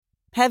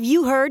Have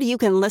you heard you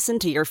can listen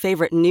to your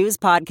favorite news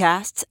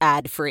podcasts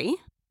ad-free?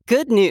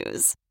 Good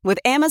news. With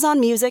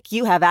Amazon Music,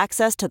 you have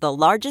access to the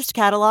largest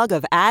catalog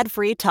of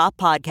ad-free top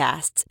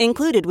podcasts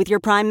included with your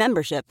Prime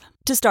membership.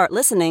 To start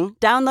listening,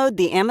 download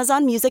the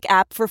Amazon Music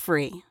app for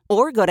free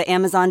or go to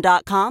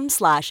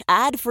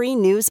amazon.com/ad-free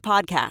news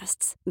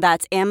podcasts.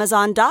 That's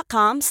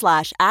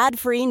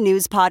amazon.com/ad-free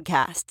news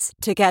podcasts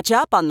to catch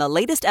up on the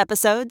latest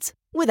episodes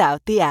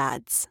without the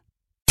ads.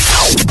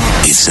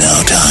 It's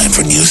now time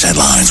for news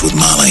headlines with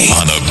Molly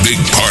on the Big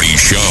Party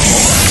Show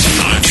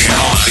on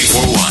Channel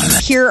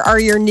 941. Here are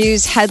your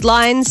news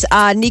headlines.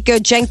 Nico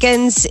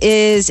Jenkins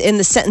is in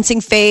the sentencing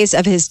phase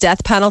of his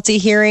death penalty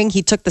hearing.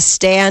 He took the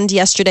stand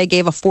yesterday,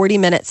 gave a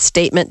 40-minute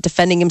statement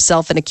defending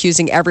himself and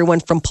accusing everyone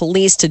from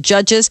police to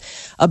judges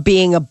of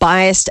being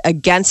biased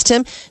against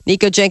him.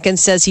 Nico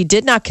Jenkins says he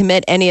did not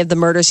commit any of the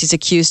murders he's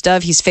accused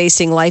of. He's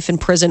facing life in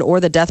prison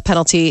or the death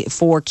penalty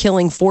for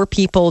killing 4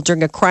 people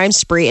during a crime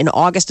spree in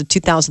August of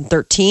 2013.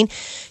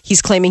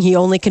 He's claiming he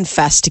only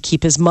confessed to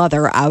keep his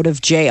mother out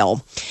of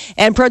jail.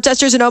 And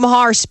protesters in Omaha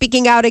are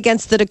speaking out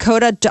against the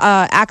Dakota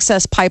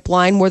Access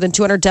Pipeline. More than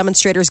 200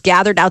 demonstrators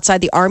gathered outside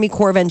the Army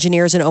Corps of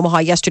Engineers in Omaha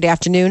yesterday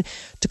afternoon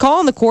to call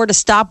on the Corps to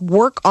stop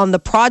work on the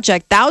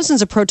project.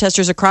 Thousands of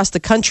protesters across the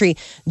country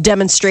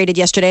demonstrated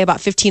yesterday.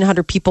 About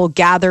 1,500 people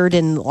gathered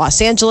in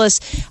Los Angeles.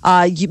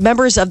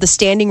 Members of the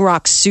Standing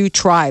Rock Sioux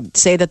tribe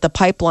say that the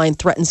pipeline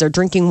threatens their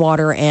drinking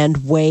water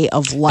and way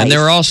of life. And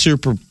they're all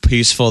super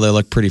peaceful. They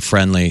look pretty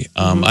friendly.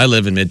 I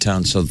live in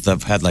Midtown, so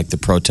I've had like the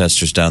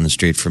protesters down the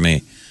street for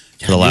me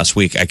for the last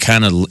week. I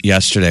kind of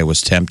yesterday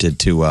was tempted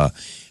to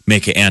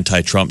make an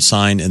anti-Trump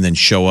sign and then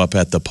show up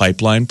at the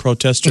pipeline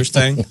protesters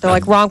thing. They're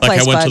like, wrong place,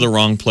 Like I went bud. to the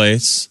wrong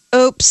place.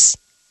 Oops.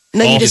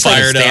 And then All you just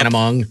fired like, up. Stand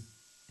among.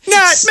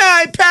 Not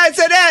my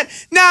president!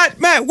 Not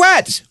my...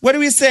 What? What are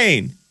we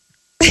saying?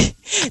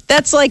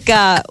 that's like,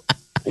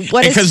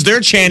 what is... Because they're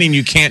chanting,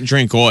 you can't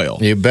drink oil.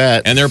 You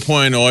bet. And they're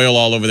pouring oil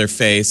all over their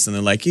face, and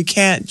they're like, you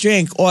can't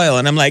drink oil.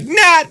 And I'm like,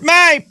 not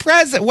my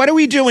president. What are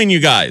we doing, you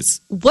guys?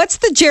 What's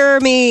the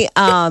Jeremy,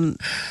 the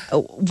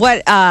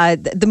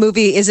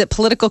movie, is it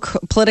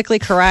politically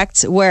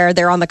correct, where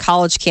they're on the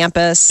college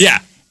campus? Yeah.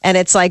 And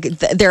it's like,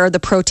 they're the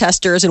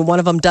protesters, and one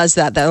of them does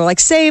that. They're like,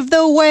 save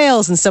the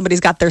whales, and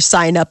somebody's got their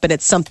sign up, and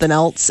it's something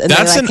else. And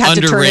That's they like an have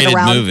to turn it underrated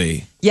around.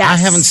 movie. Yes. I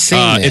haven't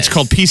seen it. It's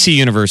called PC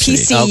University.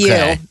 PCU.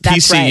 Okay.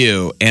 That's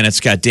PCU, right. and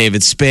it's got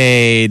David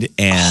Spade,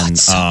 and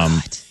it's so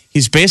good.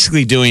 he's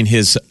basically doing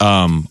his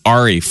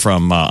Ari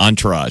from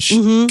Entourage,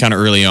 kind of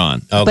early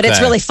on. But it's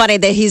Okay. really funny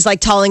that he's like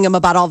telling him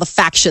about all the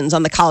factions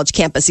on the college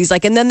campus. He's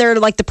like, and then they're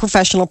like the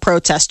professional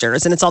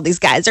protesters, and it's all these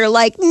guys are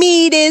like,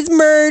 meat is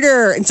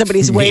murder, and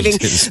somebody's waving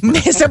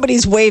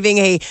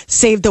a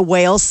save the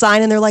whales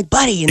sign, and they're like,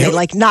 buddy, and they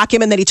like knock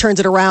him, and then he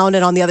turns it around,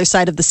 and on the other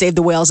side of the save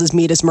the whales is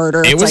meat is murder.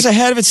 It It's was like,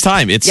 ahead of its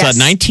time. It's Yes.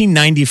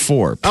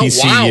 1994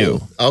 PCU.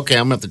 Oh, wow. Okay,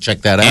 I'm going to have to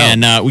check that out.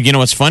 And you know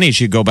what's funny is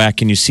you go back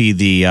and you see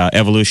the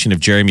evolution of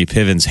Jeremy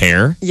Piven's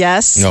hair.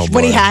 yes, Oh,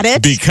 when he boy. had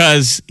it.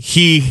 Because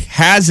he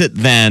has it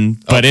then,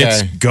 but Okay.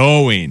 it's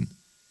going.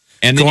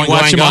 And then you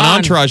watch him on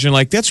Entourage and you're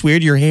like, that's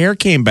weird. Your hair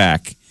came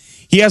back.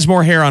 He has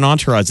more hair on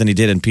Entourage than he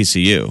did in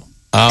PCU.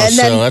 Oh, And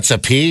so then- that's a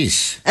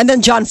piece. And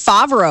then John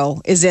Favreau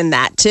is in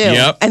that too.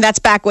 Yep. And that's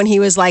back when he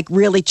was like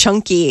really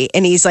chunky,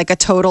 and he's like a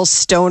total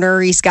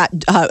stoner. He's got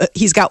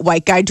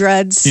white guy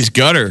dreads. He's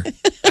gutter.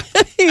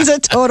 He's a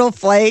total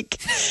flake.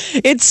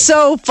 It's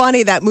so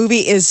funny. That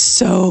movie is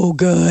so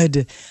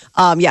good.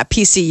 Yeah,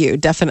 PCU,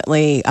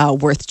 definitely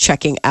worth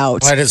checking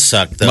out. Why does it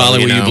suck, though? Molly,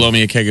 will know? you blow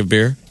me a keg of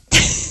beer?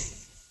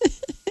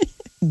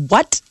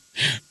 What?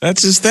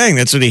 That's his thing.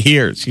 That's what he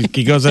hears.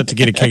 He goes out to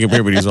get a keg of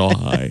beer, but he's all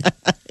high.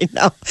 I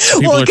know.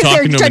 People are 'cause they're talking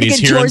to him trying and he's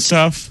hearing George,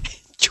 stuff.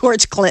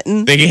 George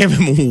Clinton, They gave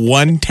him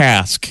one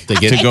task to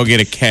go get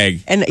a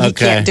keg, and he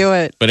Okay. can't do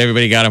it. but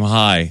everybody got him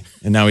high,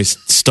 and now he's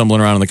stumbling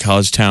around in the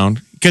college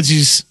town because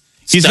he's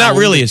not Stoned.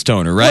 really a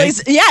stoner, Well, right?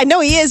 yeah, I know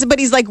he is, but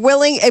he's like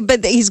willing,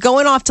 but he's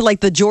going off to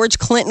like the George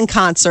Clinton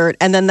concert.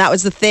 And then that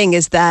was the thing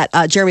is that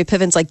Jeremy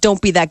Piven's like,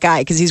 don't be that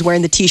guy because he's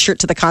wearing the T-shirt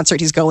to the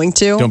concert he's going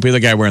to. Don't be the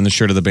guy wearing the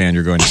shirt of the band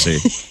you're going to see.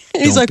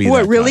 He's Don't like, be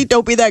what, that really? guy.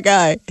 Don't be that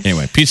guy.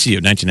 Anyway, PCU,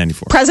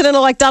 1994.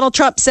 President-elect Donald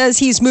Trump says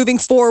he's moving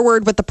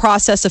forward with the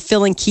process of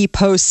filling key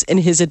posts in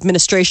his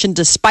administration,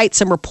 despite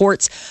some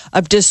reports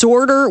of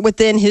disorder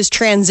within his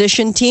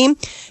transition team.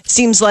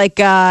 Seems like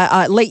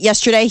late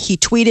yesterday, he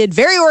tweeted,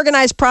 very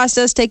organized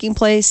process taking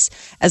place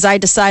as I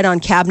decide on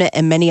cabinet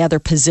and many other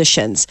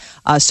positions.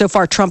 So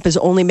far, Trump has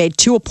only made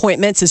 2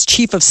 appointments as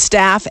chief of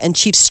staff and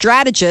chief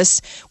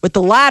strategist, with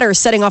the latter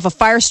setting off a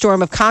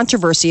firestorm of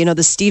controversy. You know,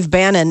 the Steve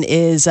Bannon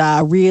is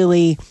really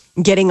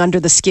getting under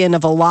the skin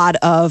of a lot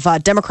of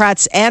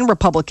Democrats and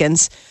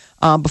Republicans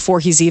before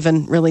he's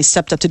even really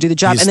stepped up to do the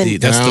job. That's the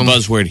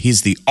buzzword.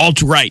 He's the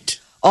alt-right.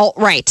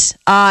 Alt-right.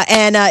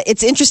 And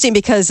it's interesting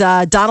because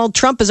Donald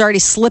Trump has already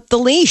slipped the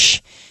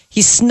leash.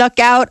 He snuck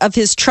out of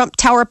his Trump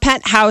Tower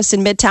penthouse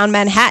in Midtown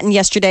Manhattan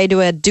yesterday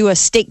to do a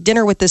steak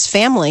dinner with his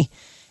family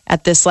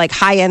at this like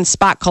high-end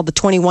spot called the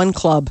 21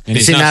 Club. And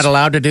Is he not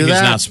allowed to do that?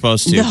 He's not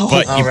supposed to. No.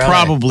 But Oh, you really?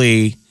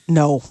 probably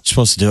No. You're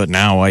supposed to do it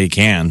now while you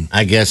can,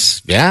 I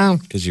guess, yeah.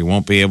 because you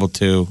won't be able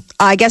to.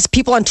 I guess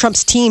people on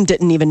Trump's team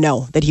didn't even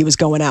know that he was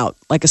going out.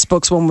 Like a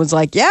spokeswoman was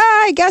like, yeah,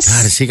 I guess.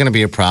 God, is he going to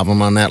be a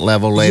problem on that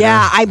level later?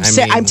 Yeah, I'm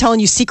mean, telling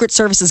you, Secret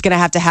Service is going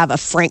to have a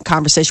frank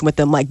conversation with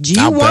them. Like, do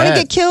you I'll want to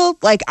bet. get killed?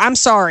 Like, I'm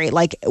sorry.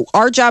 Like,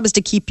 our job is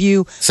to keep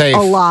you Safe.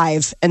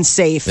 alive and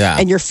safe, Yeah.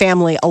 and your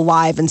family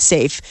alive and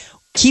safe.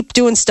 Keep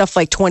doing stuff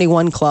like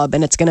 21 Club,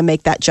 and it's going to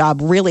make that job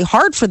really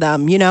hard for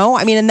them. You know,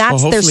 I mean, and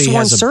that's their hopefully he sworn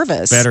has a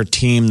service. better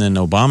team than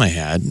Obama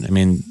had. I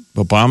mean,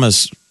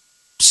 Obama's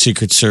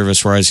Secret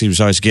Service, whereas he was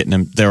always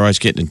they were always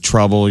getting in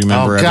trouble. You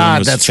remember, Oh, everyone God,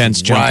 was that's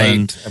fence jumping.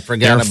 right. I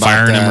forgot they were about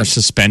firing them that. or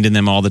suspending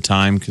them all the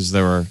time because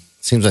they were.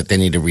 Seems like they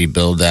need to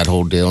rebuild that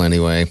whole deal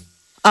anyway.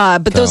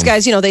 But those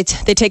guys, you know, they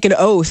take an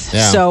oath.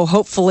 Yeah. So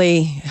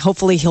hopefully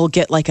he'll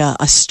get like a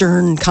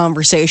stern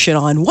conversation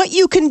on what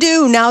you can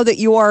do now that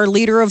you are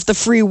leader of the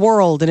free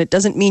world. And it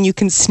doesn't mean you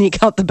can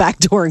sneak out the back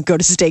door and go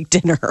to steak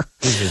dinner.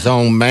 He's his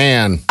own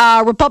man.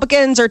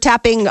 Republicans are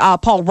tapping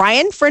Paul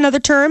Ryan for another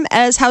term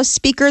as House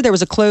Speaker. There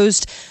was a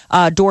closed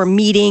door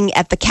meeting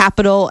at the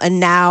Capitol, and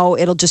now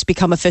it'll just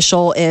become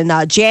official in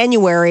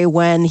January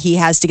when he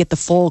has to get the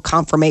full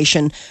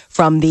confirmation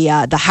from the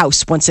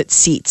House once it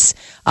seats.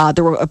 A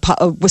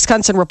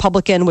Wisconsin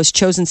Republican was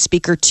chosen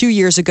Speaker 2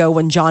 years ago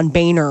when John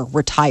Boehner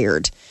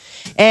retired.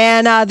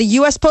 And the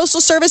U.S.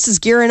 Postal Service is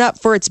gearing up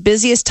for its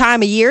busiest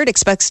time of year. It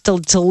expects to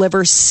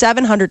deliver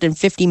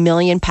 750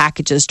 million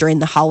packages during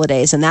the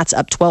holidays, and that's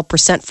up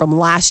 12% from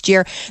last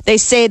year. They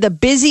say the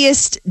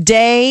busiest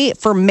day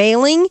for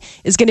mailing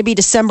is going to be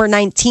December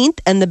 19th,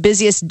 and the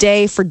busiest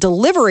day for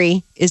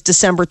delivery is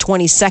December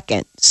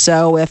 22nd.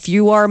 So if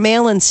you are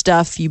mailing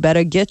stuff, you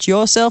better get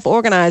yourself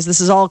organized. This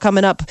is all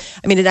coming up.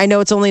 I mean, I know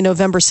it's only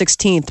November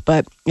 16th,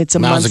 but it's a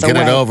Might month as well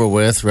get away. it over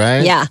with,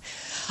 right? Yeah.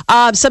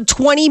 Some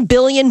 20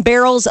 billion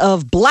barrels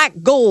of black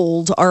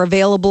gold are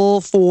available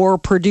for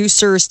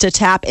producers to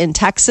tap in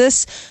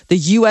Texas. The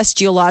U.S.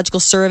 Geological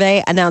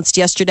Survey announced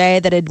yesterday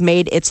that it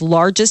made its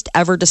largest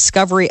ever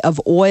discovery of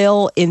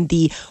oil in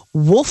the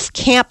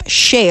Wolfcamp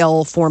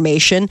Shale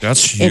Formation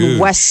That's in huge.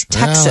 West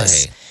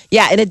Texas. Really?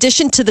 Yeah, in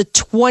addition to the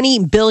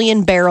 20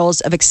 billion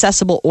barrels of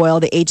accessible oil,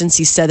 the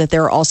agency said that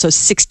there are also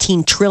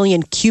 16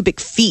 trillion cubic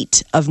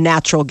feet of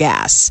natural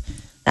gas.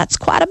 That's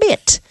quite a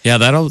bit. Yeah,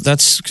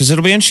 that's because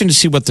it'll be interesting to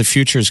see what the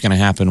future is going to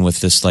happen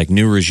with this like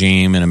new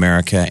regime in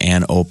America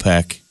and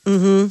OPEC.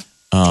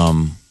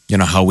 Mm-hmm. You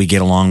know how we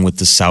get along with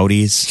the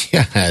Saudis.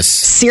 Yes.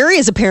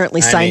 Syria's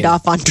apparently signed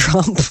off on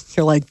Trump.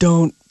 You're like,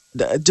 don't,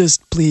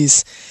 just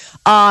please.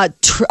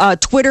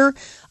 Twitter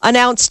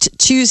announced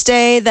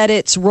Tuesday that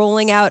it's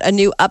rolling out a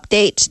new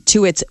update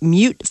to its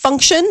mute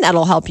function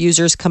that'll help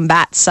users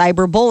combat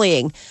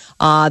cyberbullying.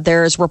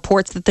 There's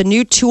reports that the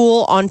new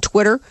tool on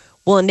Twitter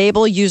will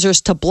enable users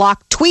to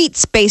block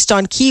tweets based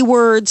on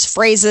keywords,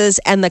 phrases,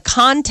 and the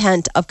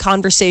content of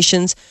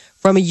conversations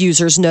from a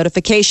user's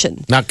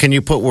notification. Now, can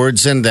you put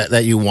words in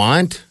that you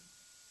want?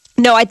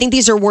 No, I think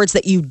these are words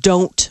that you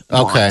don't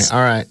want. Okay, all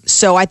right.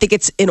 So I think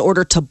it's in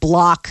order to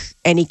block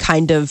any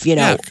kind of, you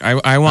know. Yeah,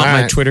 I want All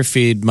my right. Twitter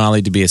feed,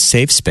 Molly, to be a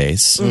safe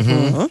space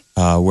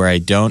where I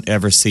don't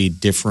ever see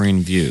differing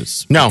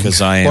views. No,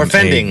 because I or am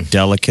offending. a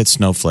delicate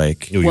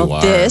snowflake.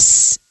 Well,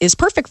 this is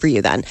perfect for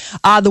you then.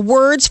 The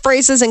words,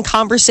 phrases, and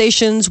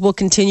conversations will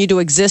continue to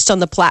exist on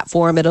the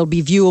platform. It'll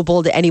be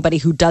viewable to anybody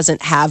who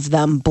doesn't have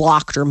them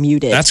blocked or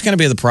muted. That's going to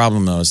be the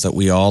problem, though, is that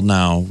we all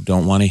now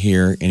don't want to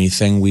hear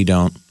anything we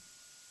don't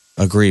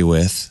agree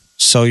with.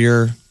 So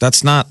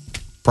that's not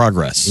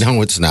progress.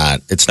 No, it's not.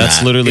 It's That's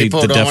not. literally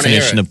People the don't wanna hear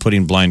definition it. of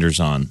putting blinders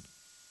on.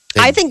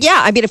 I think,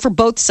 yeah. I mean, for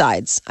both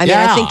sides. I mean,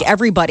 I Yeah. think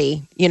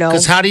everybody, you know.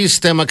 Because how do you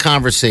stem a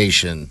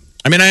conversation?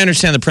 I mean, I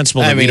understand the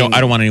principle that I mean- I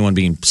don't want anyone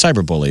being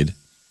cyberbullied.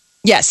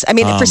 Yes, I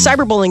mean, for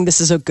cyberbullying, this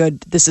is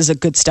a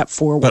good step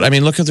forward. But I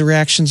mean, look at the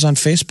reactions on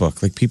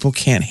Facebook. Like, people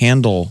can't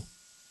handle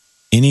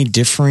any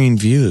differing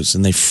views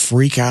and they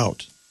freak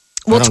out.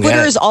 Well, I don't Twitter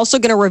get it. is also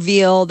going to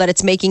reveal that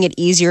it's making it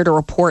easier to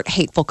report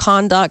hateful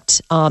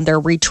conduct. They're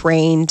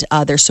retrained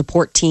their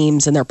support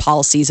teams, and their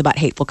policies about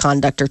hateful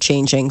conduct are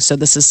changing. So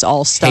this is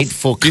all stuff.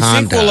 Hateful Do you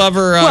conduct. think we'll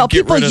ever well, get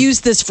people rid of, use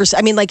this for.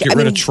 I mean, like, get I rid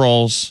mean, of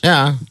trolls?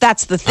 Yeah.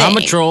 that's the thing. I'm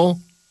a troll.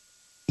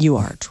 You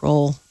are a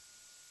troll.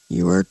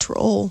 You are a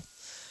troll.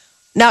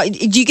 Now, do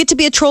you get to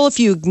be a troll if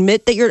you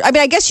admit that you're? I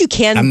mean, I guess you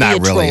can. I'm be not a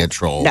troll. really a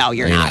troll. No,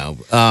 you're you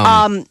not.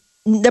 know.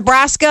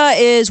 Nebraska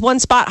is one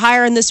spot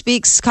higher in this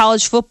week's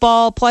college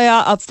football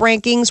playoff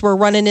rankings. We're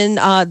running in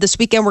this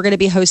weekend. We're going to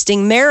be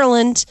hosting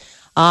Maryland.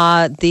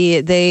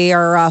 They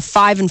are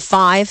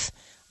 5-5.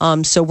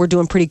 So we're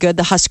doing pretty good.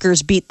 The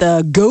Huskers beat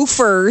the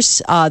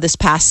Gophers this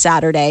past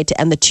Saturday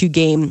to end the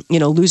 2-game,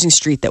 losing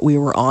streak that we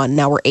were on.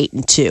 Now we're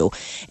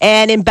 8-2.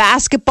 And in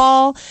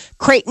basketball,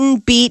 Creighton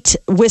beat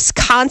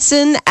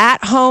Wisconsin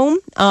at home.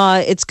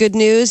 It's good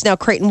news. Now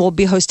Creighton will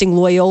be hosting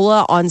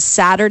Loyola on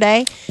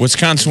Saturday.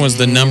 Wisconsin was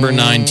the number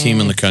 9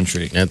 team in the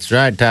country That's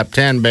right. Top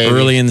 10, baby.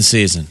 early in the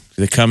season.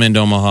 They come into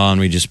Omaha and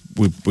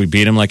we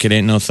beat them like it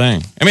ain't no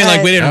thing. I mean,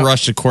 like we didn't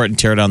rush to court and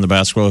tear down the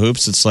basketball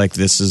hoops. It's like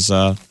this is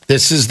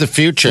the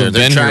future. We've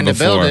They're been trying here to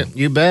build before. it.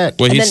 You bet.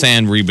 Well, he's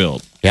saying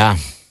rebuild. Yeah.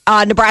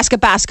 Nebraska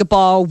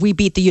basketball, we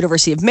beat the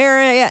University of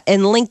Marietta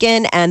in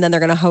Lincoln, and then they're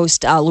going to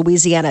host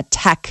Louisiana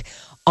Tech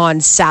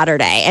on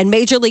Saturday. And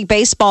Major League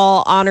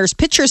Baseball honors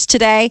pitchers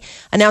today,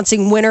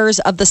 announcing winners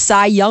of the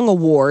Cy Young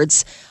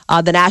Awards.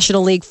 The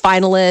National League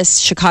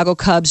finalists, Chicago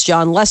Cubs'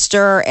 John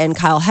Lester and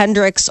Kyle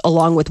Hendricks,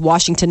 along with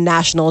Washington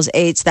Nationals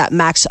eights, that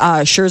Max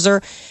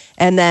Scherzer.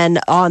 And then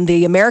on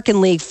the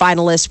American League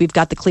finalists, we've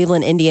got the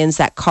Cleveland Indians,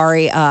 that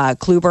Corey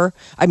Kluber,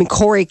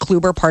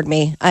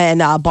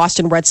 and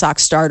Boston Red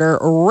Sox starter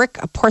Rick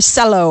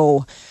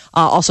Porcello.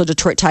 Also,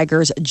 Detroit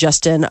Tigers'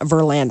 Justin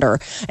Verlander.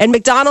 And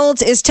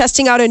McDonald's is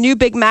testing out a new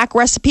Big Mac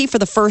recipe for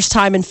the first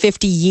time in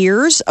 50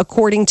 years.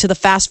 According to the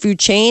fast food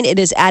chain, it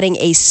is adding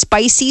a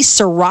spicy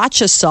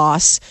sriracha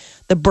sauce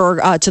to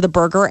the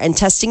burger and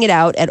testing it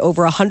out at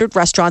over 100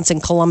 restaurants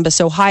in Columbus,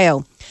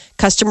 Ohio.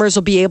 Customers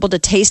will be able to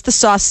taste the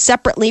sauce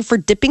separately for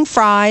dipping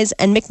fries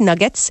and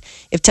McNuggets.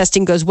 If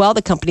testing goes well,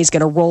 the company's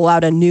going to roll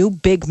out a new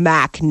Big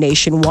Mac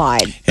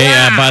nationwide.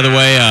 Hey, by the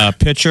way,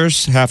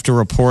 pitchers have to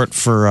report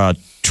for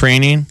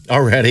training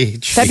Already.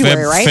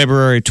 February, right?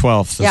 February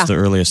 12th is the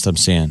earliest I'm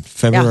seeing.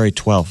 February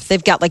 12th.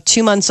 They've got like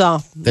 2 months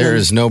off. There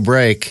is no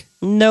break.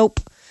 Nope.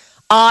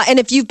 And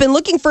if you've been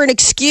looking for an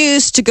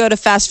excuse to go to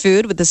fast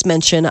food with this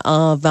mention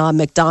of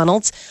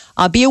McDonald's,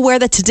 be aware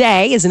that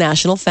today is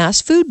National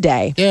Fast Food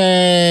Day.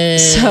 Yay.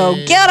 So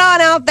get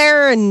on out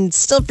there and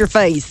stuff your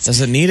face.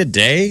 Does it need a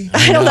day?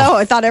 I don't know.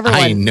 I thought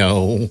everyone. I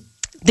know.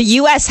 The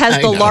U.S. has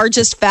I the know.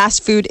 largest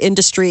fast food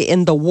industry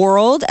in the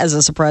world, as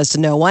a surprise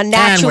to no one. And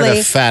Naturally, we're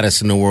the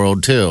fattest in the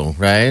world, too,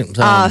 right?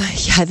 So, yeah,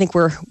 I think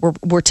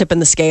we're tipping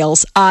the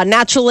scales.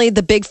 Naturally,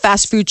 the big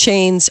fast food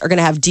chains are going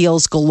to have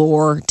deals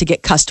galore to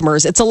get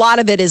customers. It's a lot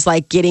of it is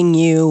like getting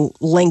you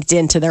linked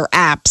into their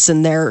apps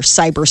and their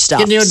cyber stuff.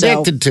 getting you So-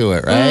 addicted to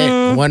it,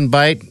 right? One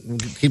bite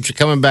keeps you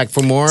coming back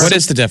for more. What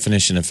is the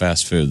definition of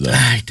fast food, though?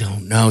 I I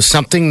don't know.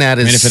 Something that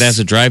is. mean, if it has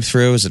a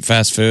drive-through, is it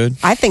fast food?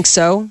 I think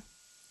so.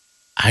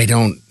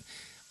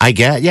 I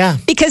get, yeah.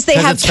 Because they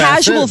 'Cause have it's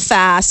fast casual food.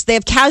 fast. They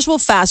have casual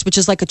fast, which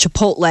is like a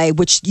Chipotle,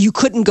 which you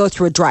couldn't go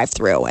through a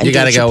drive-through. And You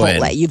got to do go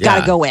Chipotle. in. You've got to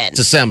Yeah. go in. It's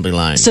assembly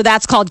line. So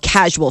that's called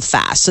casual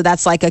fast. So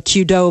that's like a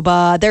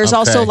Qdoba. There's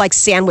also Okay. like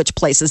sandwich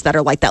places that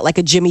are like that, like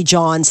a Jimmy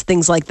John's,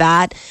 things like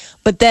that.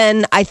 But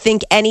then I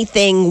think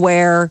anything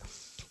where,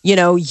 you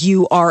know,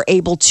 you are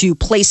able to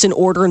place an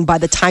order and by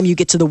the time you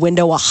get to the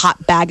window, a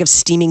hot bag of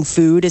steaming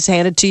food is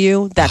handed to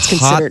you. That's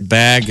considered. Hot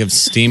bag of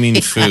steaming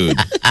food.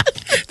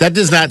 that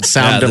does not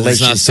sound That delicious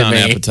does not sound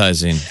to me.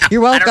 appetizing.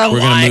 You're welcome. We're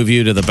going to move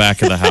you to the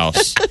back of the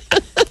house.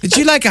 Did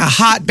you like a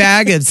hot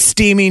bag of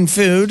steaming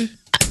food?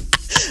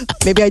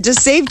 Maybe I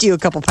just saved you a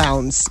couple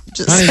pounds.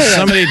 Just Honey, saying.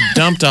 somebody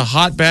dumped a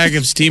hot bag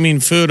of steaming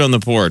food on the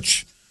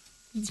porch.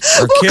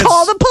 Our We'll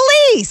call the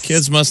police.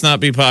 kids must not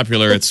be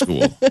popular at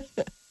school.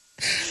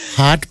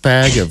 Hot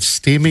bag of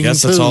steaming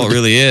Guess food. that's all it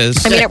really is.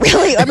 I mean,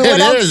 what It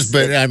else? is,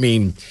 but I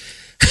mean,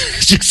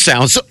 it just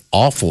sounds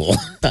awful.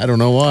 I don't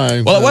know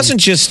why. Well, it wasn't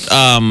just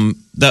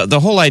the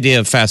whole idea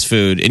of fast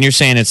food, and you're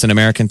saying it's an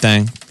American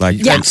thing.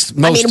 Like, Yeah, It's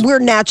I mean, we're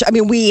natural. I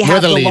mean, we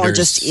have the the leaders.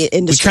 largest we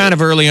industry. kind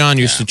of early on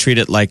used to treat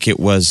it like it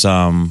was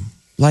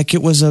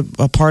a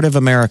part of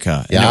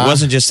America, and Yeah. it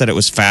wasn't just that it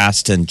was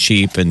fast and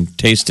cheap and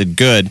tasted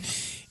good.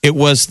 It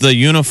was the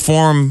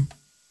uniform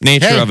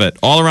nature Hey. of it.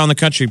 All around the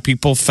country,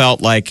 people felt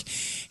like,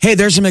 hey,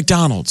 there's a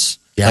McDonald's.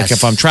 Yes. Like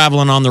if I'm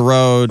traveling on the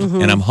road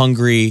and I'm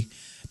hungry,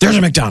 there's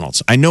a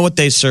McDonald's. I know what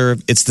they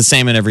serve. It's the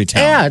same in every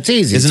town. Yeah, it's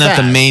easy. Isn't It's that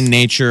the fast. main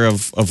nature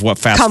of what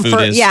fast food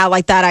comfort. is? Yeah,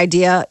 like that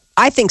idea.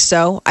 I think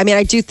so. I mean,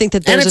 I do think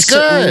that and there's it's a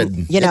certain,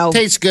 good. you know, It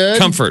tastes good.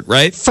 Comfort,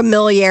 right?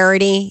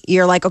 familiarity.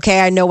 You're like,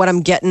 okay, I know what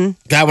I'm getting.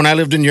 God, when I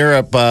lived in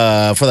Europe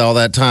for all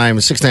that time,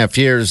 6.5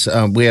 years,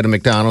 we had a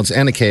McDonald's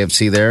and a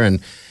KFC there, and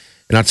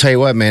I'll tell you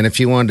what, man, if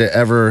you wanted to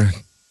ever,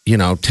 you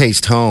know,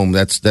 taste home,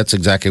 that's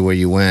exactly where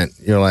you went.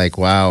 You're like,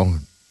 wow,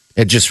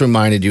 it just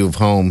reminded you of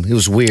home. It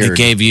was weird. It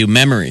gave you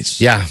memories.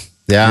 yeah.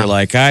 You're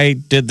like, I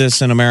did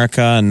this in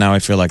America, and now I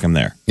feel like I'm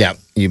there. Yeah,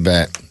 you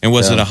bet. And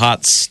was Yeah. it a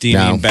hot,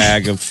 steaming No.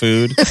 bag of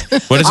food?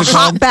 What is A it hot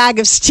called? bag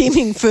of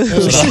steaming food.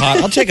 Was it a hot?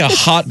 I'll take a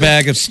hot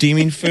bag of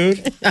steaming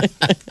food.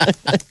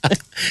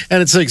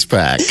 And a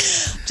 6-pack.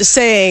 Just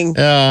saying,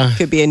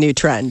 could be a new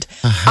trend.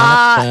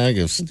 Hot bag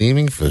of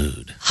steaming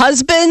food.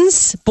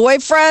 Husbands,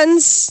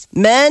 boyfriends,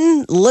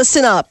 men,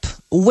 listen up.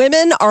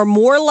 Women are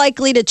more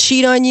likely to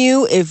cheat on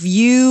you if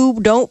you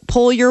don't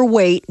pull your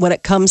weight when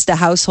it comes to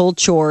household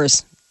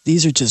chores.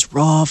 These are just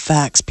raw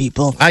facts,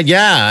 people.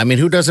 Yeah, I mean,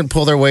 who doesn't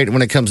pull their weight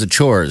when it comes to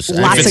chores?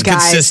 Lots If it's of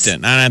guys.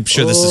 consistent, and I'm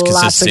sure this is Lots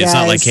of consistent. It's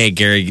not like, guys.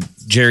 hey,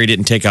 Jerry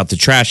didn't take out the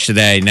trash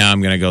today. Now I'm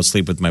going to go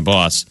sleep with my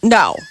boss.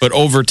 No. But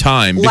over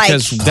time,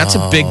 because that's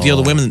a big deal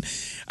to women.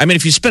 I mean,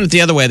 if you spin it the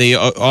other way, they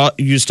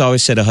used to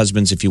always say to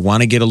husbands, if you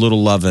want to get a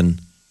little loving,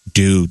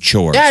 do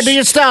chores. Yeah, do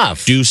your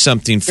stuff. Do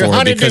something for Your her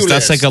honey-do because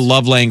that's list. like a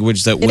love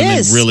language that women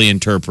is. really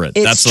interpret.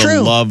 It's That's true.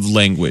 a love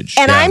language.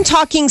 And I'm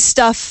talking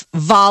stuff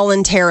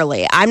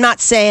voluntarily. I'm not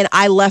saying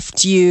I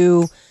left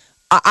you.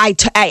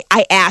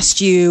 I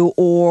asked you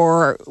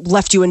or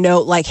left you a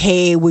note like,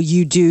 hey, will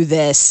you do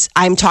this?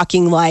 I'm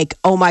talking like,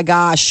 oh my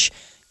gosh,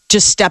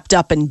 just stepped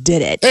up and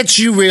did it. It's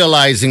you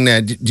realizing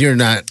that you're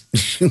not,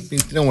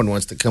 no one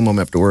wants to come home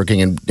after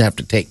working and have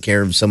to take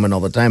care of someone all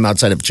the time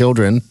outside of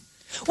children.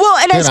 Well,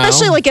 and You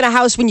especially know. like in a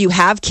house when you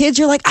have kids,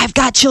 you're like, I've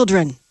got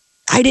children.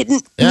 I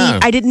didn't Yeah.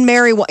 I didn't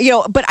marry one,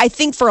 but I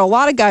think for a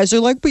lot of guys, they're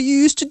like, but you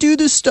used to do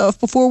this stuff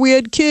before we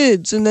had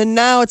kids. And then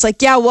now it's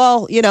like, yeah,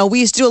 well, we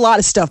used to do a lot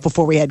of stuff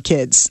before we had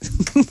kids.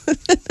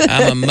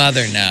 I'm a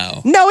mother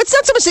now. No, it's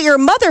not so much that you're a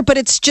mother, but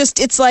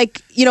it's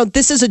like,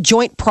 this is a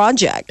joint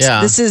project.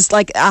 Yeah. This is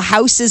like a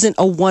house isn't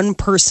a one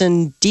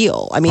person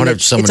deal. I I mean, wonder if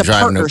it's someone a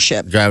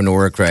partnership. driving to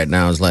work right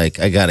now is like,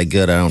 I got it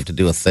good. I don't have to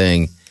do a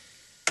thing.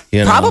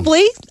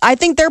 Probably. I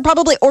think they're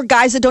probably, or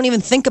guys that don't even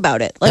think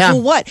about it. Like, Yeah.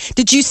 well, what?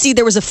 Did you see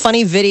there was a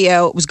funny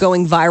video? It was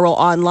going viral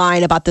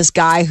online about this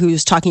guy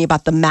who's talking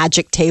about the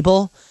magic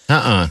table.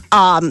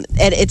 And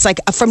it's like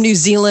from New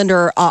Zealand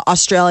or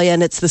Australia,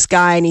 and it's this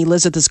guy, and he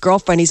lives with his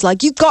girlfriend. He's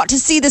like, "You've got to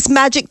see this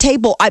magic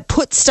table. I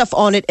put stuff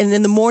on it, and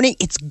in the morning,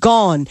 it's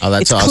gone. Oh,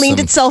 that's it's cleaned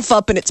awesome. itself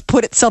up, and it's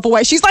put itself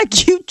away." She's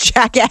like, "You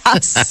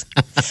jackass,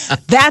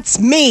 that's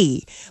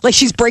me." Like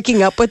she's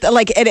breaking up with and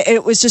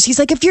it was just. He's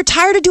like, "If you're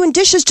tired of doing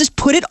dishes, just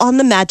put it on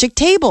the magic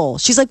table."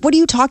 She's like, "What are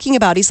you talking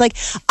about?" He's like,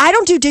 "I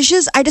don't do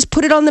dishes. I just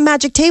put it on the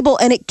magic table,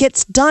 and it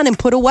gets done and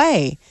put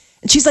away."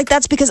 And she's like,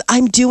 "That's because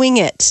I'm doing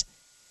it."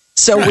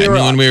 So Right. we were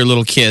when we were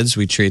little kids,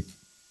 we treat,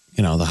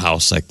 the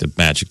house like the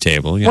magic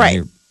table. Right.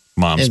 Your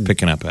mom's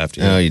picking up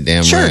after you. Oh, you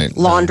damn sure right.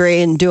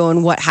 laundry and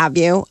doing what have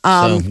you.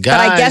 So, But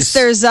I guess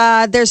guys-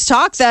 there's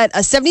talk that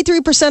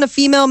 73% of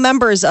female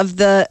members of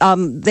the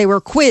they were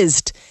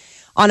quizzed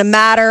on a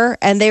matter,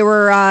 and they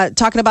were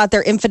talking about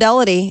their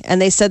infidelity,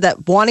 and they said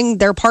that wanting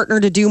their partner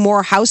to do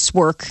more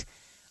housework.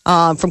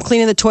 From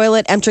cleaning the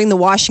toilet, emptying the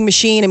washing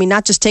machine. I mean,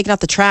 not just taking out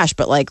the trash,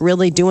 but like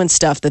really doing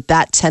stuff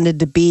that tended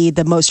to be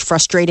the most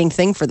frustrating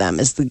thing for them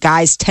is the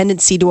guy's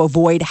tendency to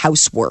avoid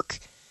housework,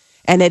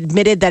 and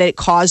admitted that it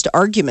caused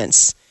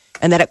arguments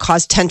and that it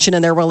caused tension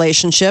in their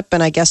relationship.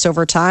 And I guess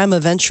over time,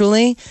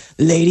 eventually,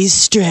 ladies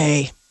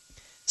stray.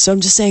 So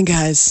I'm just saying,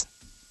 guys,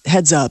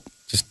 heads up.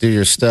 Just do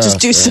your stuff. Just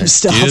do some right?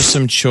 stuff. Do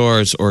some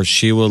chores or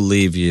she will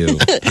leave you.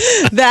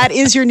 That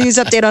is your news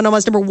update on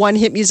Omaha's number one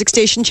hit music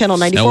station, Channel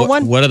Now,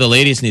 94.1. what do the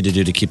ladies need to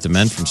do to keep the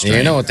men from straying?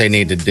 You know what they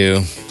need to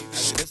do?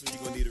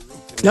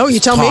 No, you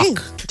tell me.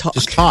 Talk.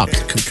 Just talk.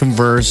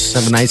 Converse.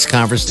 Have a nice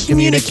conversation.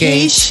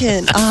 Communicate.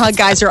 Communication.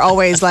 Guys are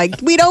always like,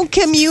 we don't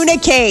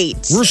communicate.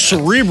 We're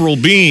cerebral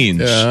beings.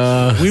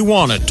 We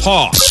want to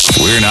talk.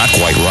 We're not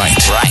quite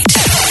right.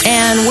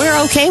 And we're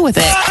okay with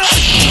it.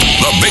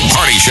 The Big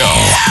Party Show.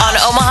 On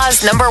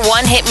Omaha's number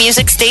one hit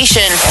music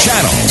station.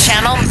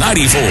 Channel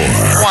 94.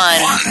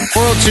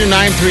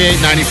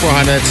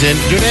 402-938-9400. That's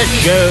Internet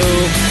Show.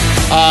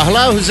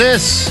 Hello, who's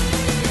this?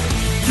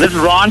 This is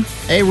Ron.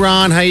 Hey,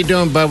 Ron. How you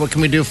doing, bud? What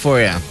can we do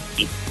for you?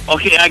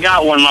 Okay, I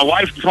got one. My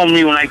wife told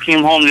me when I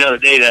came home the other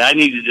day that I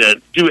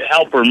needed to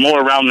help her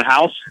more around the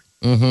house.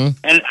 Mm-hmm.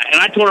 And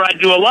I told her I'd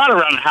do a lot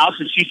around the house,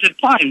 and she said,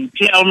 fine,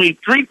 tell me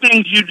 3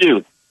 things you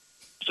do.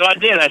 So I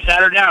did. I sat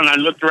her down, and I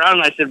looked around,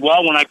 and I said,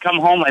 well, when I come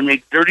home, I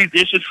make dirty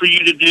dishes for you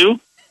to do.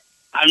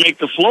 I make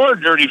the floor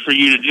dirty for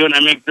you to do, and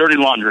I make dirty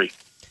laundry.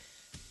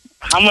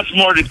 How much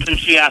more can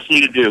she ask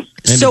me to do?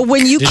 So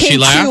when you did she came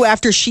laugh? to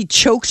after she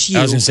choked you,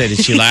 I was going to say, did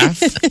she laugh?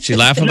 Did she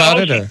laugh about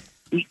it? Or?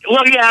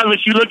 Well, yeah, but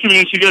she looked at me,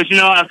 and she goes,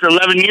 after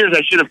 11 years,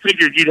 I should have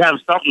figured you'd have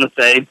something to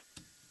say.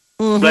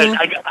 But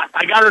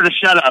I got her to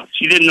shut up.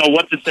 She didn't know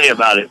what to say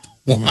about it.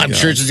 Well, I'm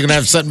sure she's going to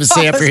have something to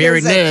say I was after gonna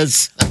hearing say-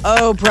 this.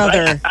 oh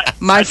brother, I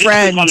my did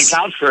sleep on the friend,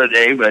 couch for a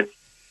day, but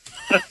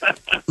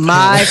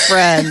my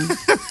friend.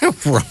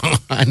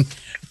 Ron.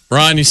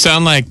 Ron, you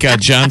sound like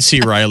John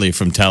C. Riley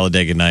from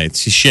Talladega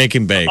Nights. You shake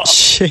and bake.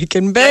 Shake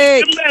and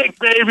bake. make,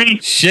 baby.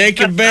 Shake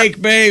and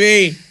bake,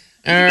 baby.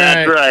 All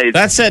That's right.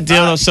 That's that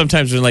deal, though,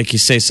 sometimes when, like, you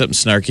say something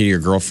snarky to your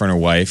girlfriend or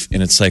wife,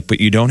 and it's like, but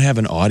you don't have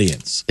an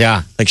audience.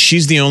 Yeah. Like,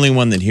 she's the only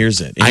one that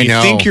hears it. And I you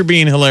know. think you're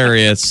being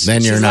hilarious.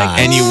 Then you're She's not. like,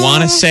 and you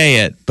want to say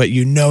it, but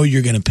you know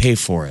you're going to pay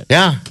for it.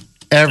 Yeah.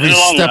 Every In the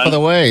long step run. of the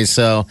way.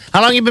 So,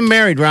 how long you been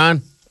married,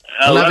 Ron?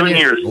 11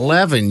 years.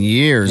 11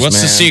 years. What's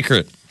man. the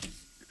secret?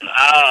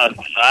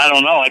 I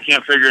don't know. I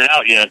can't figure it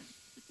out yet.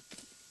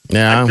 I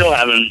Yeah. still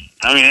haven't.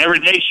 I mean, every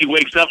day she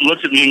wakes up and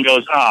looks at me and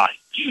goes,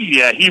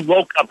 yeah, he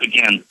woke up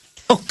again.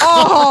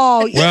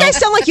 Oh, you Well- guys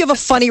sound like you have a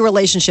funny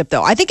relationship,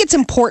 though. I think it's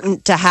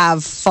important to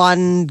have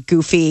fun,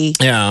 goofy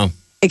Yeah.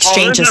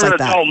 exchanges there's never like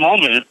a that. dull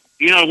moment.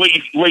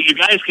 What you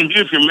guys can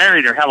do if you're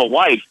married or have a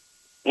wife,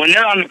 when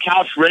they're on the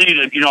couch ready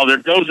to, they're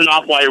dozing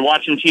off while you're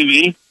watching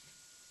TV,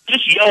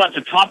 just yell at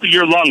the top of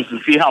your lungs and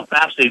see how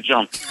fast they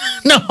jump.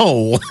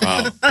 No.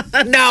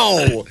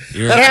 No.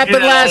 That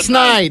happened all last the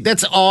time. night.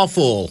 That's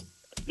awful.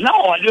 No,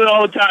 I do it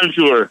all the time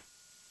to her.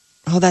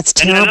 Oh, that's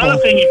And another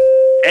terrible. thing,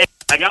 hey,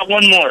 I got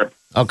one more.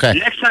 Okay.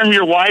 Next time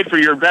your wife or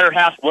your better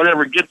half,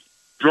 whatever, gets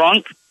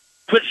drunk,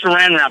 put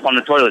saran wrap on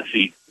the toilet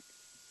seat.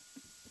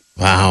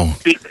 Wow.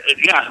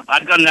 Yeah,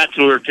 I've done that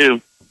to her,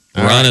 too.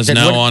 Ron is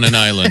now on an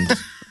island.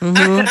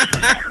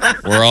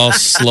 We're all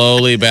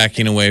slowly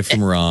backing away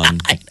from Ron.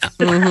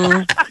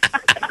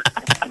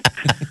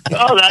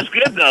 Oh, that's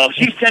good, though.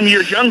 She's 10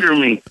 years younger than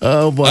me.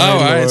 Oh, boy.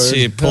 all right. So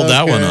you pulled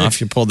that one off.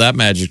 You pulled that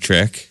magic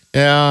trick.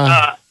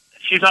 Yeah.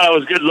 She thought I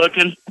was good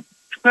looking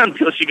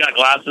until she got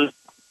glasses.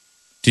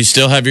 Do you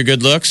still have your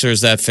good looks, or is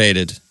that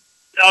faded?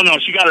 Oh, no,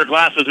 she got her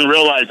glasses and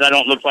realized I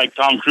don't look like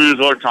Tom Cruise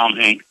or Tom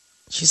Hanks.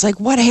 She's like,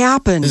 what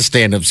happened? The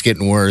stand-up's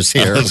getting worse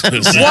here. What My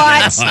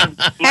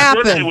birthday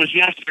happened? was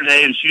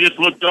yesterday, and she just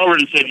looked over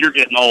and said, "You're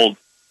getting old."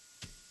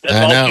 That's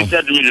I all know. she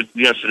said to me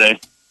yesterday.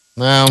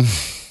 Well,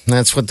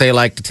 that's what they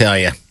like to tell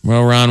you.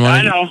 Well, Ron,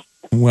 I know.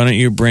 why don't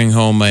you bring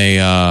home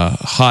a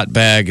hot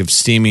bag of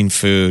steaming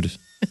food,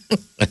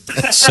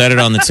 set it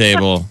on the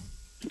table,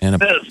 and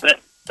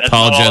That's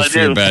all I apologize for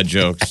your do. bad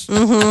jokes.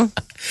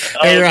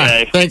 Hey, Ron,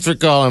 Okay. thanks for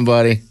calling,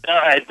 buddy. All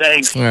right,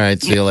 thanks. All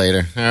right, see you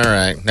later. All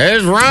right.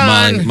 There's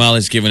Ron.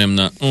 Molly's giving him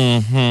the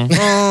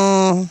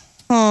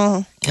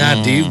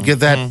God, do you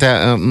give that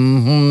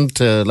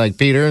to like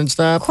Peter and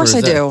stuff? Of course or I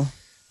is that- do.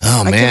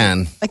 Oh,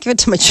 man. I give it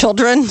to my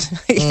children.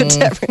 I give it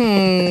to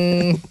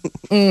everyone.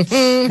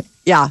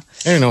 Yeah.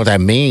 I don't know what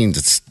that means.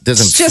 It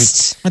doesn't. It's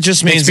just, It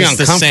just Makes means me it's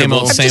the same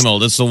old, uncomfortable. same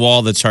old. It's the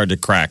wall that's hard to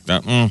crack.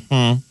 Like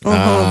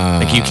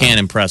you can't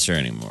impress her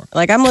anymore.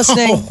 like, I'm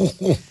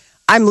listening.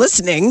 I'm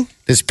listening.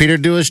 Does Peter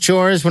do his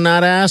chores when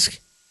not asked?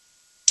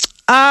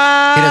 He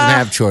doesn't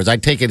have chores. I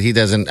take it he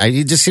doesn't.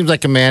 He just seems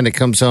like a man that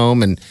comes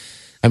home and,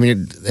 I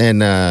mean,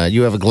 and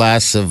you have a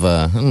glass of,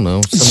 I don't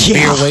know, some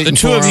Yeah. beer waiting The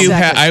two for of him. you,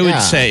 Second. I would Yeah.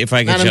 say, if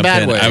I could Not in a jump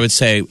bad in, way. I would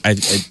say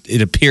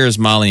it appears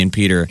Molly and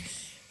Peter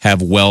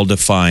have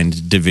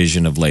well-defined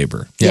division of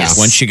labor. Yes.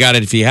 Once you got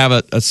it, if you have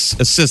a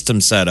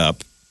system set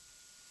up,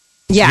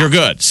 Yeah. you're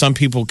good. Some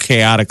people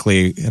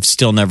chaotically have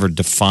still never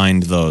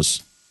defined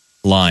those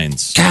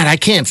lines. God, I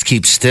can't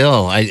keep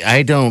still.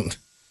 I don't.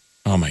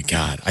 Oh my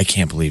God, I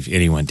can't believe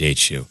anyone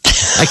dates you.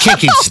 I can't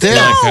keep still.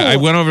 I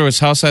went over to his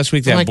house last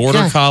week. Oh my That border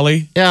God.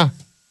 collie Yeah.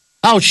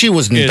 Oh, she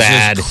wasn't is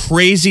bad. as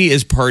crazy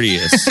as Party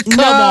is. Come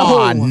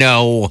on,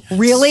 no.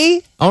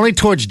 Really? Only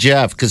towards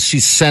Jeff because she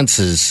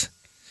senses.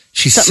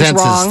 She Something's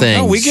senses wrong. things.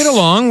 No, we get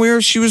along.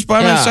 She was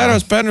by my Yeah. side. I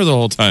was petting her the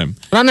whole time.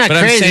 But I'm not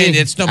crazy. I'm saying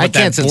it's I but can't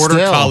that sit border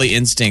still. collie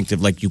instinct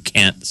of like you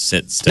can't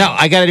sit still. No,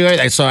 I got to do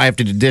everything. So I have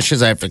to do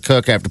dishes. I have to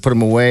cook. I have to put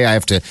them away. I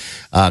have to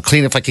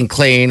clean if I can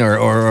clean,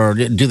 or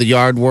do the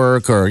yard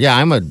work. Or yeah,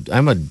 I'm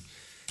a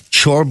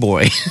chore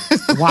boy.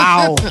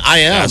 Wow. I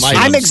am. That's I, what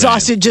I'm I'm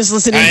exhausted just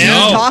listening I to you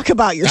know. talk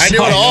about I yourself.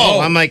 do it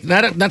all. I'm like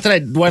not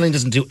that Wiley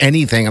doesn't do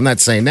anything. I'm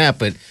not saying that,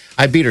 but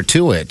I beat her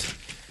to it.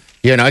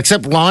 You know,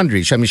 except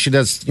laundry. I mean, she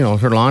does,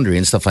 her laundry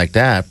and stuff like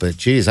that. But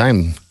geez,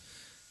 I'm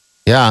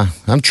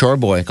chore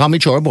boy. Call me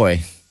chore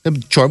boy. The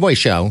chore boy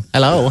show.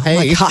 Hello,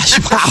 hey. Gosh,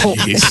 wow.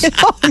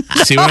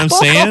 See what I'm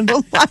saying?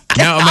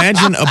 Now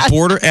imagine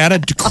add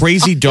a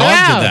crazy dog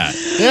to that.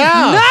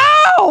 Yeah.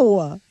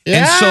 No.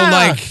 And so Yeah.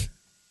 like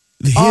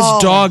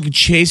his dog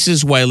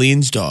chases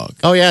Wileen's dog.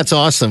 Oh yeah, it's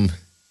awesome.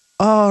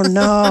 Oh,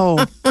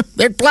 no.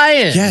 They're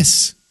playing.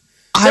 Yes.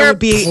 I They're would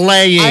be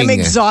playing. I'm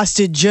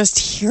exhausted just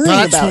hearing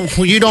Well, about it.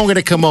 well, you don't get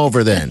to come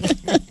over then.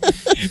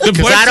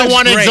 Because I don't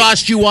want to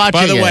exhaust you watching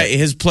By the it. way,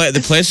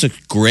 the place looks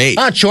great.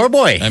 Ah, chore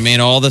boy. I mean,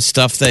 all the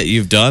stuff that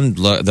you've done,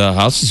 the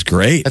house is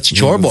great. That's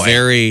chore boy.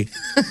 Very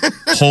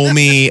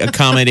homey,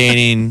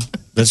 accommodating.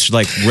 That's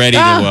like ready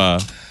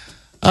to.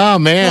 Oh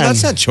man, No,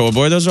 that's not chore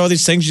boy. Those are all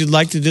these things you'd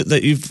like to do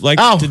that you've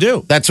liked to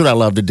do. That's what I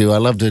love to do. I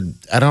love to.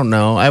 I don't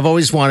know. I've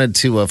always wanted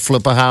to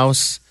flip a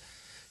house.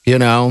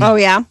 Oh,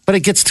 yeah. But it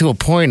gets to a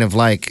point of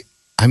like,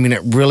 I mean,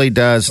 it really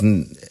does.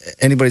 And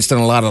anybody's done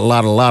a lot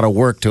of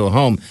work to a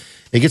home.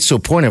 It gets to a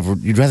point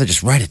of you'd rather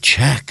just write a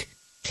check.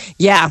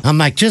 Yeah. I'm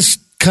like,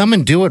 just come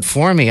and do it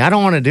for me. I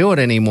don't want to do it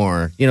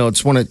anymore.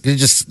 It's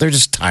they're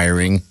just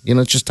tiring.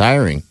 It's just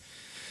tiring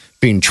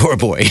being chore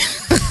boy.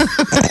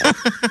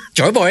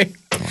 Chore boy.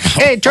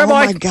 Hey, chore boy.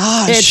 Oh, my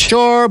gosh. It's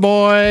chore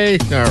boy.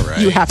 All right.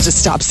 You have to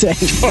stop saying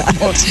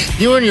that.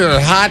 You and your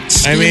hot,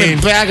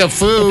 steaming bag of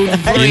food.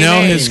 What do You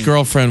know, mean? his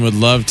girlfriend would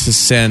love to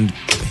send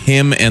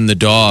him and the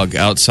dog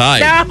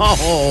outside.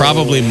 No.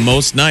 Probably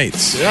most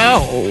nights.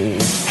 No.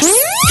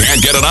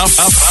 Can't get enough?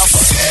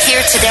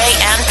 Hear today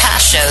and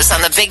past shows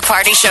on the Big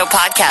Party Show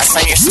podcast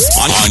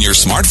On your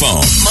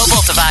smartphone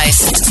mobile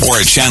device. or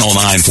at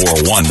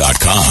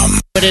channel941.com.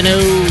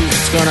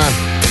 What's going on?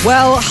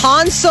 Well,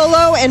 Han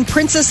Solo and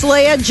Princess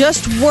Leia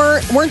just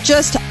weren't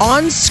just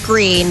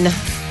on-screen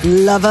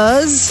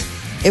lovers.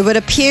 It would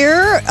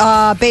appear,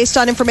 based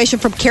on information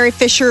from Carrie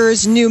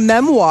Fisher's new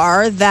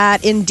memoir,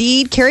 that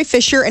indeed Carrie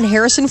Fisher and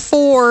Harrison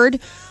Ford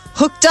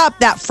hooked up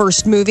that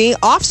first movie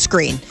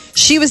off-screen.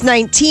 She was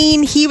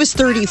 19, he was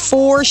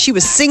 34, she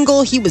was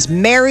single, he was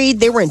married,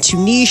 they were in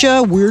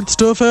Tunisia, weird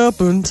stuff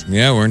happened.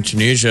 Yeah, we're in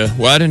Tunisia.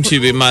 Why don't you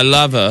be my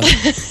lover?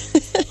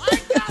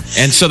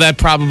 And so that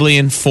probably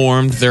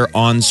informed their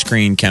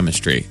on-screen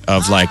chemistry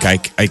of like, I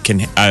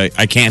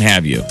can't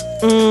have you.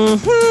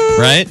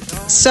 Right?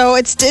 So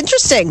it's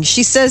interesting.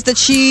 She says that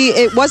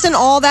it wasn't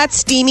all that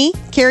steamy.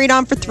 Carried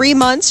on for 3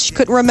 months. She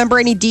couldn't remember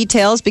any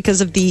details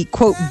because of the,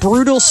 quote,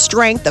 brutal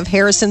strength of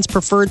Harrison's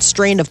preferred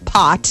strain of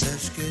pot.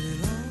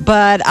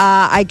 But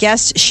I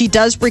guess she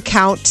does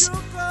recount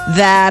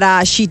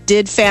that she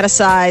did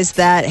fantasize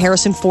that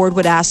Harrison Ford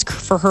would ask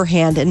for her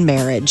hand in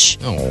marriage.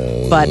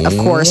 Oh. But, of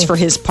course, for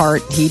his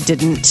part, he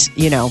didn't,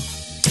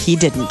 He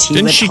Didn't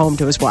went she home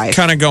to his wife.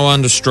 Kind of go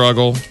on to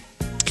struggle,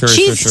 Carrie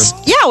Fisher?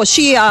 Yeah, well,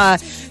 she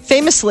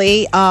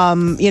famously,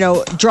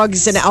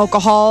 drugs and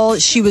alcohol.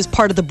 She was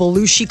part of the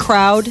Belushi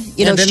crowd.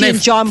 She and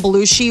John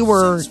Belushi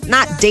were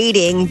not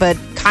dating, but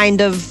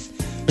kind of.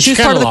 She was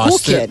part of the cool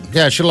kid.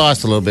 Yeah, she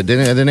lost a little bit,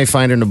 didn't? And then they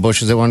find her in the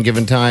bushes at one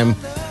given time.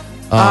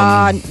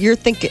 You're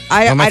thinking.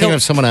 Am I thinking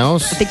of someone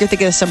else? I think you're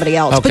thinking of somebody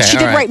else. Okay, but she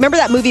did right. write. Remember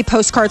that movie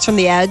Postcards from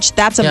the Edge?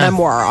 That's a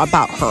memoir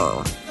about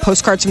her.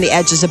 Postcards from the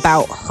Edge is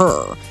about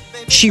her.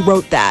 She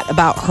wrote that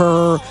about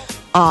her,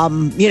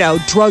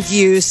 drug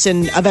use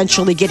and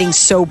eventually getting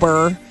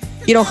sober.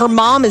 Her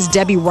mom is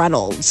Debbie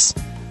Reynolds.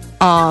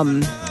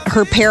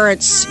 Her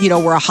parents,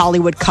 were a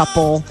Hollywood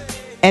couple,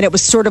 and it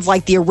was sort of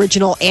like the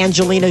original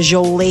Angelina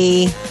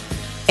Jolie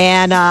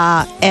and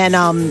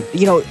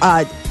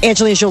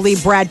Angelina Jolie,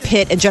 Brad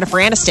Pitt, and Jennifer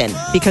Aniston,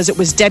 because it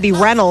was Debbie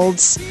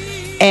Reynolds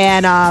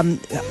and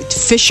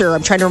Fisher.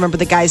 I'm trying to remember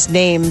the guy's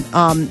name.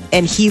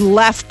 And he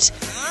left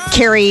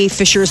Carrie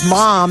Fisher's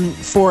mom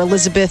for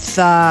Elizabeth.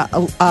 God,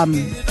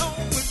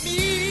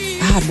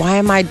 why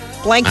am I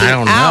blanking I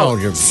don't out?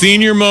 know.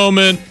 Senior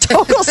moment.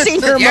 Total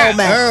senior moment.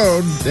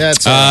 Oh,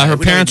 that's Her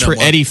parents were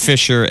Eddie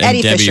Fisher and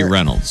Eddie Debbie Fisher.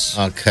 Reynolds.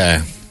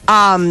 Okay.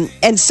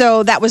 And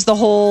so that was the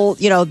whole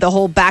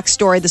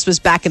backstory. This was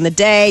back in the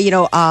day.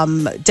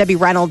 Debbie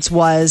Reynolds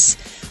was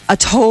a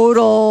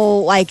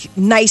total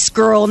nice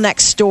girl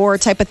next door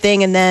type of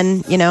thing. And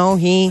then,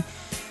 he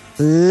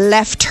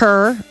left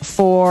her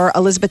for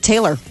Elizabeth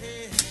Taylor.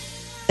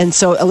 And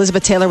so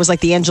Elizabeth Taylor was like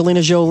the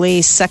Angelina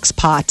Jolie sex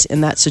pot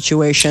in that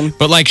situation.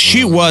 But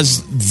she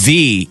was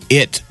the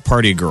it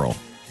party girl.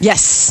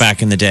 Yes.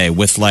 Back in the day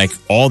with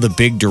all the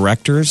big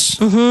directors.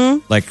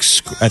 Mm-hmm.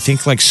 I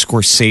think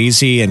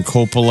Scorsese and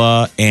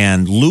Coppola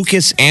and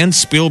Lucas and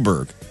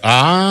Spielberg.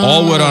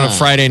 All would on a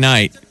Friday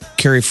night.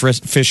 Carrie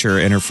Fisher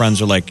and her friends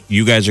are like,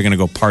 you guys are going to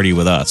go party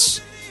with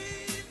us.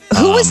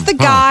 Who was the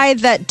guy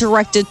that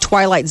directed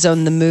Twilight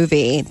Zone, the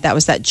movie? That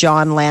was that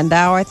John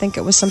Landau, I think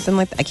it was something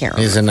like that. I can't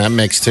remember. He's in that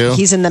mix too?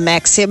 He's in the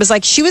mix. It was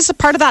she was a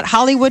part of that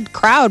Hollywood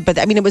crowd, but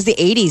it was the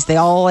 80s. They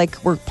all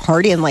were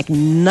partying like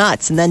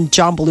nuts. And then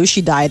John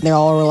Belushi died and they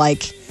all were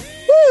like,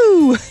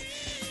 woo,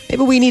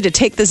 maybe we need to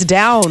take this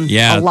down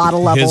a lot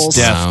of levels.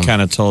 His death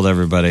kind of told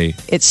everybody.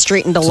 It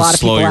straightened a lot of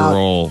people slow your out.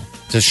 roll.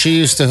 So she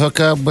used to hook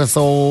up with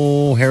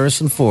old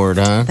Harrison Ford,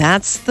 huh?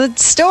 That's the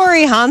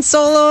story. Han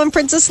Solo and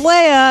Princess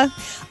Leia.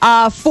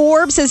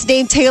 Forbes has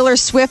named Taylor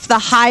Swift the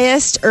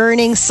highest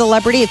earning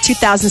celebrity of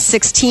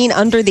 2016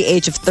 under the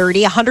age of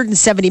 30.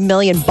 $170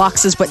 million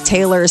is what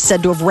Taylor is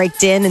said to have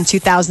raked in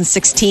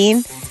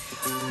 2016.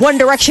 One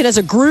Direction as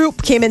a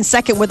group came in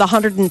second with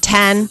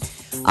 110.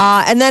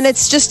 And then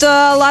it's just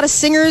a lot of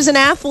singers and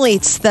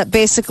athletes that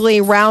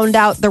basically round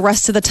out the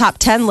rest of the top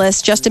 10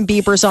 list. Justin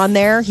Bieber's on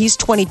there. He's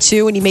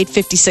 22 and he made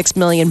 $56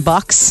 million.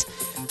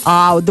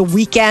 The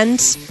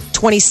Weeknd,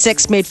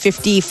 26, made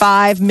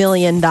 $55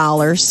 million.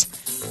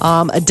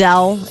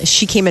 Adele,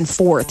 she came in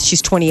fourth.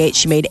 She's 28.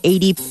 She made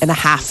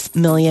 $80.5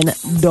 million.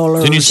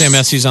 Didn't you say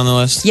Messi's on the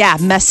list? Yeah,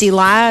 Messi,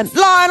 Lionel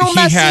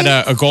Messi. He had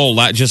a goal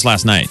just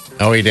last night.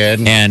 Oh, he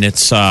did? And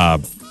it's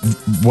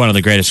one of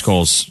the greatest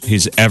goals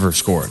he's ever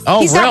scored.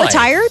 Oh, He's really? not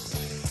retired?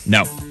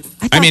 No.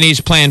 I mean,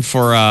 he's playing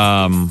for,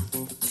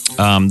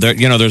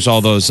 there's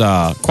all those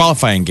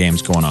qualifying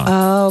games going on.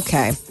 Oh,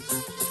 okay.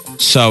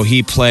 So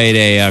he played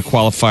a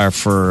qualifier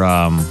for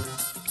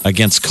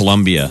against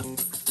Colombia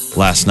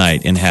last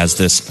night and has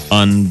this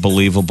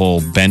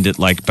unbelievable bend it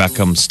like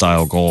Beckham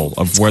style goal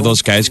of where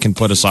those guys can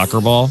put a soccer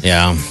ball.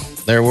 Yeah,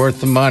 they're worth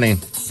the money.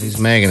 He's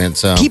making it.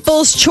 So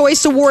People's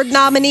Choice Award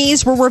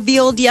nominees were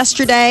revealed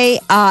yesterday.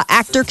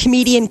 Actor,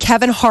 comedian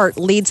Kevin Hart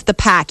leads the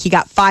pack. He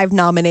got 5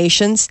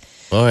 nominations.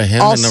 Boy,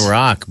 him and The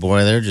Rock,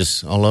 boy, they're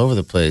just all over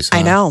the place. Huh?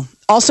 I know.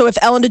 Also, if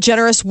Ellen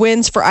DeGeneres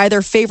wins for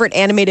either favorite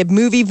animated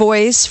movie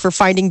voice for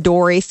Finding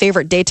Dory,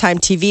 favorite daytime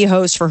TV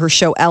host for her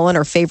show Ellen,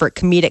 or favorite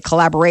comedic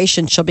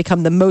collaboration, she'll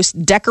become the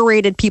most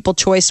decorated People's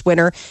Choice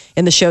winner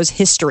in the show's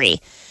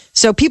history.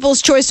 So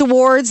People's Choice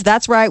Awards,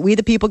 that's right, we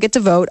the people get to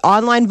vote.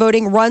 Online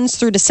voting runs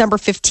through December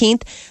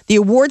 15th. The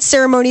awards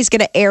ceremony is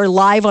going to air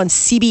live on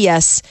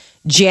CBS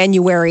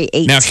January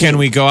 18th. Now, can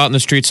we go out in the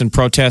streets and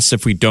protest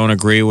if we don't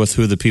agree with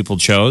who the people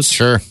chose?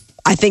 Sure.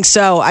 I think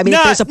so. I mean,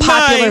 if there's a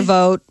popular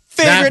vote.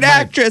 Favorite Not my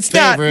actress,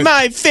 favorite. not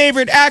my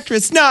favorite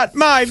actress, not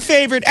my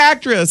favorite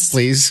actress.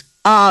 Please.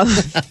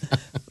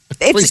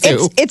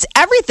 It's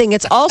everything.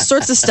 It's all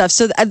sorts of stuff.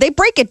 So they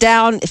break it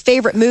down: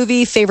 favorite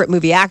movie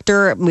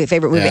actor,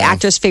 favorite movie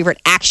actress,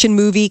 favorite action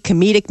movie,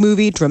 comedic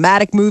movie,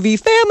 dramatic movie,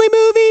 family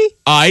movie.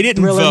 I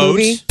didn't Thriller vote.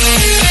 movie.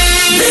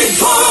 Big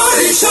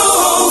Party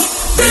Show.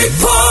 Big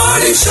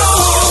Party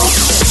Show.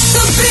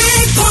 The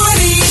Big Party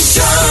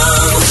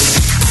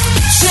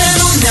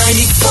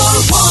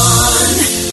 94.1